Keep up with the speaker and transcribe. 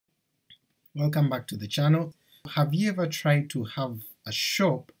Welcome back to the channel. Have you ever tried to have a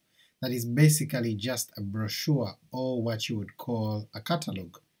shop that is basically just a brochure or what you would call a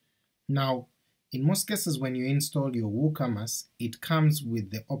catalog? Now, in most cases when you install your WooCommerce, it comes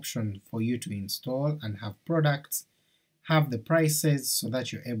with the option for you to install and have products, have the prices so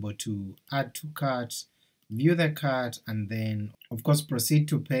that you're able to add to cart, view the cart, and then of course proceed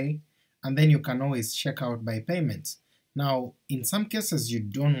to pay, and then you can always check out by payments. Now in some cases you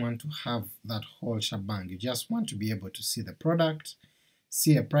don't want to have that whole shebang, you just want to be able to see the product,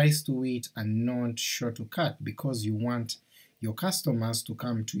 see a price to it, and not show to cart because you want your customers to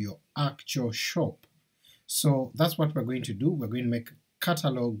come to your actual shop. So that's what we're going to do. We're going to make a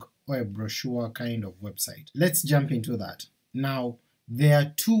catalog or a brochure kind of website. Let's jump into that. Now there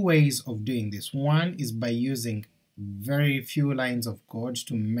are two ways of doing this. One is by using very few lines of code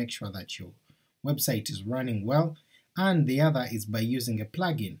to make sure that your website is running well, and the other is by using a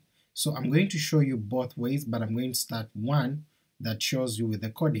plugin. So I'm going to show you both ways, but I'm going to start one that shows you with the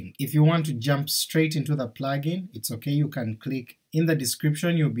coding. If you want to jump straight into the plugin, it's okay, you can click in the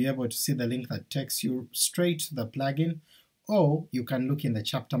description, you'll be able to see the link that takes you straight to the plugin, or you can look in the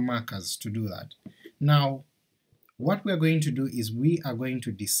chapter markers to do that. Now what we're going to do is we are going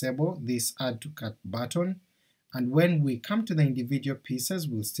to disable this add to cart button, and when we come to the individual pieces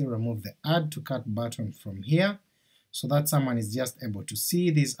we'll still remove the add to cart button from here, so that someone is just able to see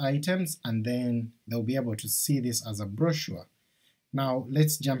these items and then they'll be able to see this as a brochure. Now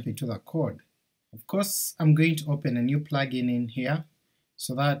let's jump into the code. Of course I'm going to open a new plugin in here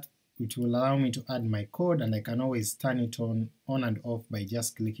so that it will allow me to add my code, and I can always turn it on and off by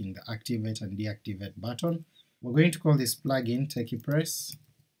just clicking the activate and deactivate button. We're going to call this plugin WordPress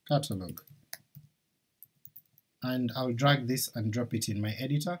Catalog, and I'll drag this and drop it in my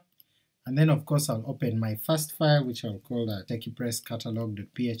editor. And then of course I'll open my first file which I'll call WordPress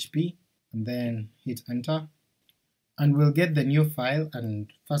catalog.php, and then hit enter, and we'll get the new file,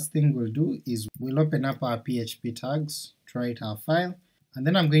 and first thing we'll do is we'll open up our PHP tags to write our file, and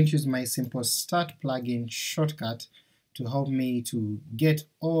then I'm going to use my simple start plugin shortcut to help me to get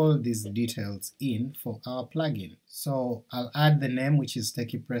all these details in for our plugin. So I'll add the name which is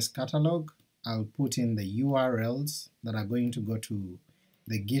WordPress Catalog, I'll put in the URLs that are going to go to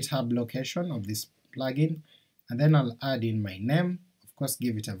the GitHub location of this plugin, and then I'll add in my name, of course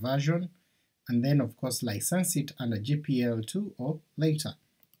give it a version, and then of course license it under GPL2 or later.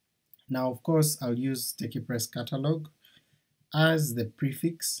 Now of course I'll use WordPress Catalog as the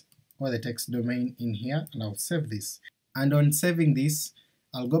prefix or the text domain in here, and I'll save this. And on saving this,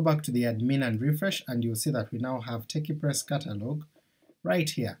 I'll go back to the admin and refresh, and you'll see that we now have WordPress Catalog right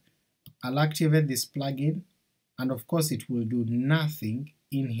here. I'll activate this plugin, and of course it will do nothing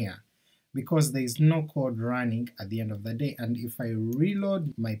in here because there is no code running at the end of the day, and if I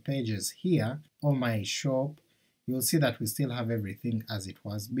reload my pages here or my shop, you'll see that we still have everything as it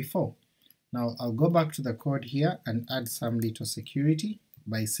was before. Now I'll go back to the code here and add some little security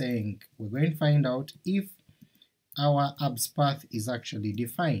by saying we're going to find out if our abs path is actually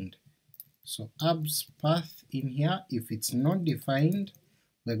defined. So abs path in here, if it's not defined,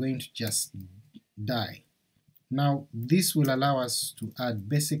 we're going to just die. Now this will allow us to add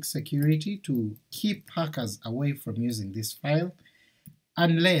basic security to keep hackers away from using this file,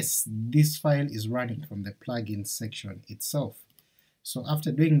 unless this file is running from the plugin section itself. So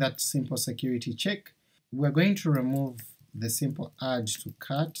after doing that simple security check, we're going to remove the simple add to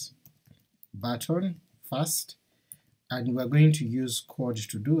cart button first, and we're going to use code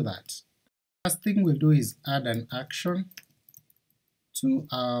to do that. First thing we'll do is add an action to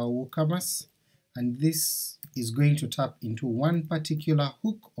our WooCommerce, and this is going to tap into one particular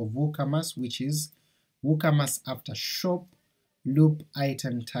hook of WooCommerce, which is WooCommerce after shop loop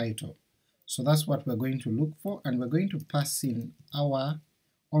item title. So that's what we're going to look for, and we're going to pass in our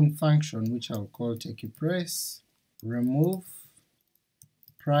own function which I'll call WordPress remove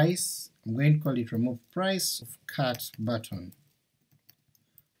price. I'm going to call it remove price of cart button.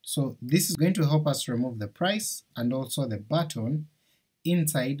 So this is going to help us remove the price and also the button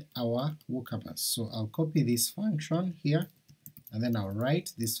inside our WooCommerce. So I'll copy this function here, and then I'll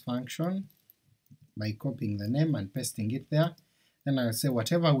write this function by copying the name and pasting it there. Then I'll say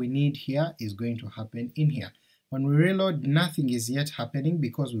whatever we need here is going to happen in here. When we reload, nothing is yet happening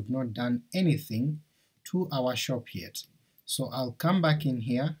because we've not done anything to our shop yet. So I'll come back in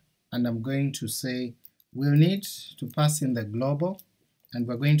here and I'm going to say we'll need to pass in the global, and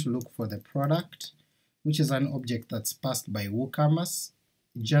we're going to look for the product, which is an object that's passed by WooCommerce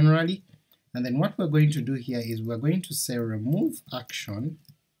generally, and then what we're going to do here is we're going to say remove action,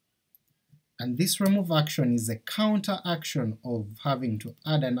 and this remove action is a counter action of having to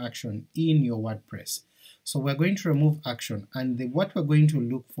add an action in your WordPress. So we're going to remove action, and what we're going to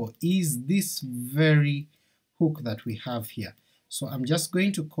look for is this very hook that we have here. So I'm just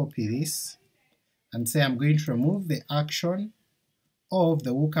going to copy this and say I'm going to remove the action of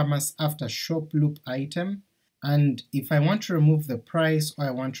the WooCommerce after shop loop item, and if I want to remove the price or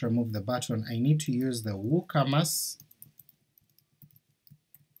I want to remove the button, I need to use the WooCommerce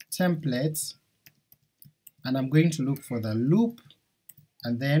template, and I'm going to look for the loop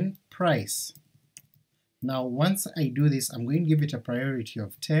and then price. Now once I do this, I'm going to give it a priority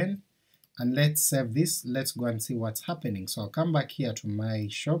of 10, and let's save this, let's go and see what's happening. So I'll come back here to my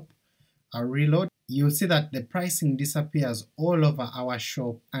shop, I'll reload, you'll see that the pricing disappears all over our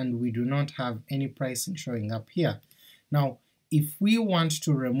shop and we do not have any pricing showing up here. Now if we want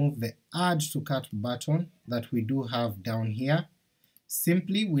to remove the add to cart button that we do have down here,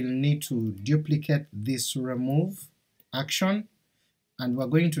 simply we'll need to duplicate this remove action, and we're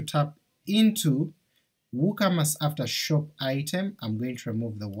going to tap into WooCommerce after shop item. I'm going to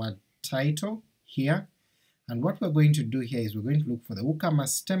remove the word title here, and what we're going to do here is we're going to look for the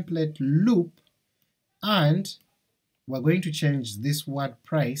WooCommerce template loop, and we're going to change this word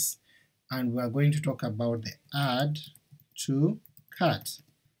price, and we're going to talk about the add to cart,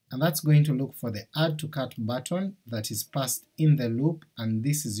 and that's going to look for the add to cart button that is passed in the loop, and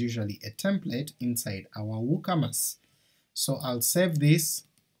this is usually a template inside our WooCommerce. So I'll save this,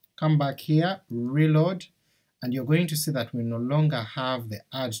 come back here, reload, and you're going to see that we no longer have the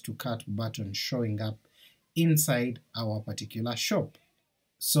add to cart button showing up inside our particular shop.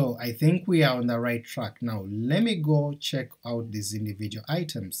 So I think we are on the right track. Now let me go check out these individual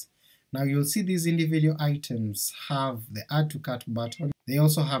items. Now you'll see these individual items have the add to cart button, they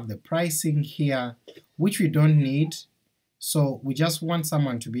also have the pricing here, which we don't need, so we just want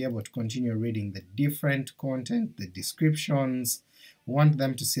someone to be able to continue reading the different content, the descriptions, we want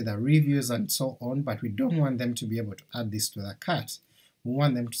them to see the reviews and so on, but we don't want them to be able to add this to the cart, we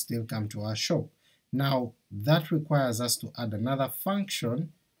want them to still come to our shop. Now that requires us to add another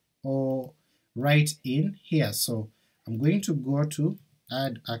function or right in here, so I'm going to go to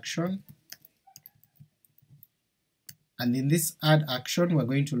add action, and in this add action we're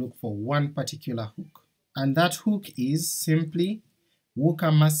going to look for one particular hook, and that hook is simply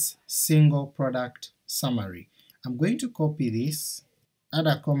WooCommerce single product summary. I'm going to copy this, add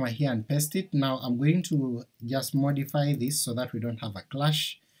a comma here and paste it. Now I'm going to just modify this so that we don't have a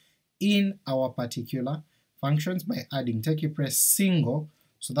clash in our particular functions by adding TechiePress single,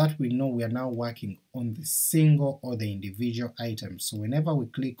 so that we know we are now working on the single or the individual items. So whenever we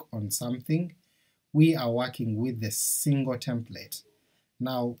click on something, we are working with the single template.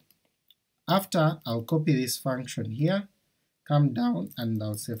 Now after I'll copy this function here, come down and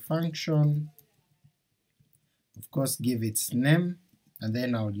I'll say function, of course give its name, and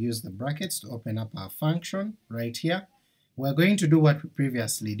then I'll use the brackets to open up our function right here. We're going to do what we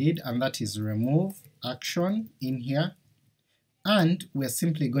previously did, and that is remove action in here, and we're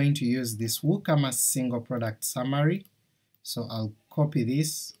simply going to use this WooCommerce single product summary. So I'll copy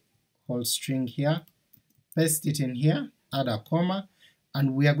this whole string here, paste it in here, add a comma,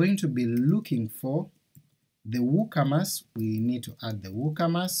 and we are going to be looking for the WooCommerce, we need to add the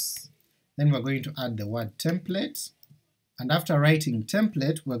WooCommerce, then we're going to add the word template, and after writing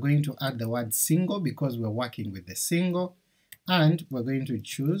template we're going to add the word single because we're working with the single, and we're going to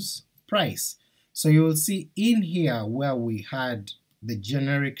choose price. So you will see in here where we had the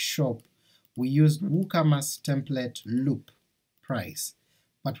generic shop, we used WooCommerce template loop price,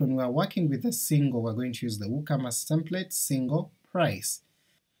 but when we're working with a single we're going to use the WooCommerce template single price.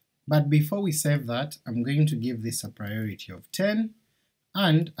 But before we save that, I'm going to give this a priority of 10,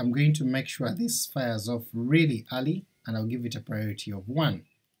 and I'm going to make sure this fires off really early, and I'll give it a priority of 1.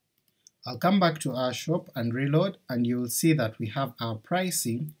 I'll come back to our shop and reload, and you will see that we have our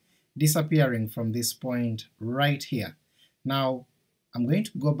pricing disappearing from this point right here. Now I'm going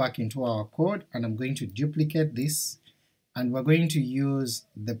to go back into our code and I'm going to duplicate this, and we're going to use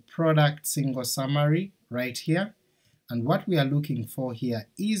the product single summary right here, and what we are looking for here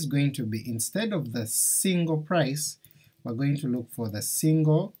is going to be, instead of the single price, we're going to look for the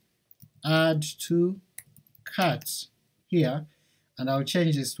single add to cart here, and I'll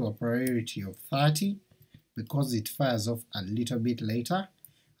change this to a priority of 30 because it fires off a little bit later.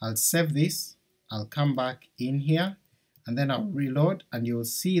 I'll save this, I'll come back in here, and then I'll reload, and you'll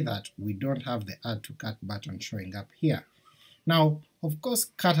see that we don't have the add to cart button showing up here. Now of course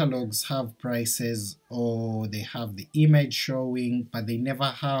catalogs have prices, or they have the image showing, but they never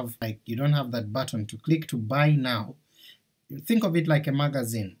have, like, you don't have that button to click to buy now. Think of it like a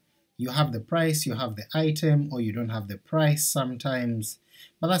magazine. you have the price, you have the item, or you don't have the price sometimes,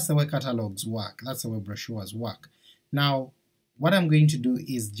 but that's the way catalogs work, that's the way brochures work. Now what I'm going to do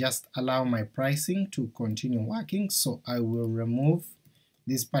is just allow my pricing to continue working, so I will remove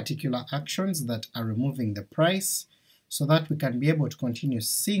these particular actions that are removing the price, so that we can be able to continue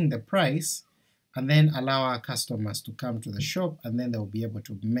seeing the price and then allow our customers to come to the shop, and then they'll be able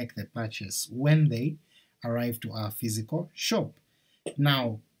to make the purchase when they arrive to our physical shop.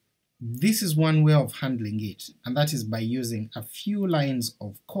 Now this is one way of handling it, and that is by using a few lines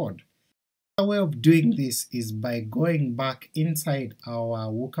of code. A way of doing this is by going back inside our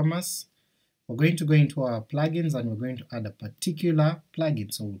WooCommerce. We're going to go into our plugins and we're going to add a particular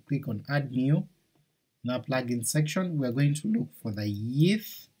plugin, so we'll click on add new. In our plugin section we're going to look for the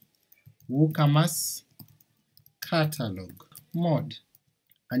YITH WooCommerce Catalog mod,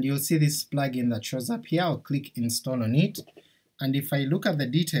 and you'll see this plugin that shows up here. I'll click install on it, and if I look at the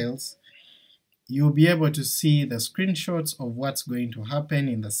details, you'll be able to see the screenshots of what's going to happen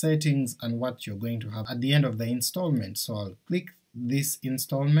in the settings and what you're going to have at the end of the installment. So I'll click this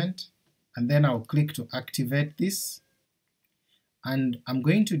installment, and then I'll click to activate this, and I'm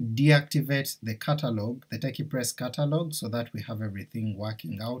going to deactivate the catalog, the TechiePress catalog, so that we have everything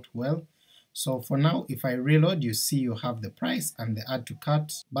working out well. So for now, if I reload, you see you have the price and the add to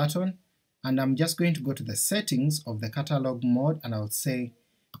cart button, and I'm just going to go to the settings of the catalog mode, and I'll say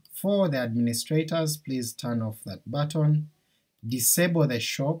for the administrators please turn off that button, disable the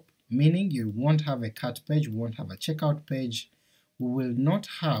shop, meaning you won't have a cart page, we won't have a checkout page, we will not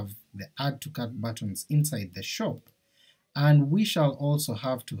have the add to cart buttons inside the shop, and we shall also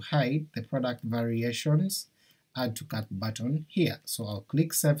have to hide the product variations add to cart button here. So I'll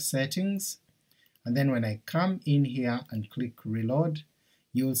click save settings, and then when I come in here and click reload,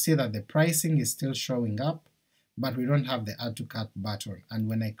 you'll see that the pricing is still showing up, but we don't have the add to cart button, and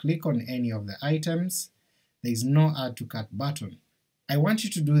when I click on any of the items, there is no add to cart button. I want you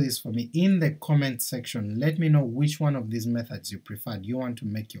to do this for me in the comment section. Let me know which one of these methods you prefer. Do you want to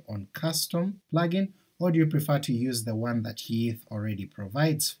make your own custom plugin, or do you prefer to use the one that YITH already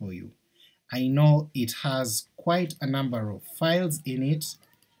provides for you? I know it has quite a number of files in it.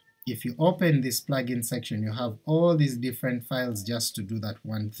 If you open this plugin section, you have all these different files just to do that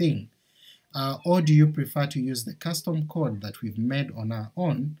one thing. Or do you prefer to use the custom code that we've made on our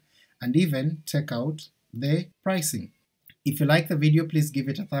own, and even take out the pricing? If you like the video, please give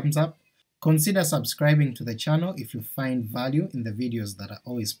it a thumbs up. Consider subscribing to the channel if you find value in the videos that are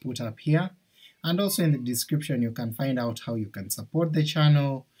always put up here, and also in the description you can find out how you can support the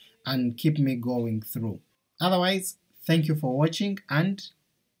channel and keep me going through. Otherwise, thank you for watching and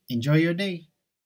enjoy your day!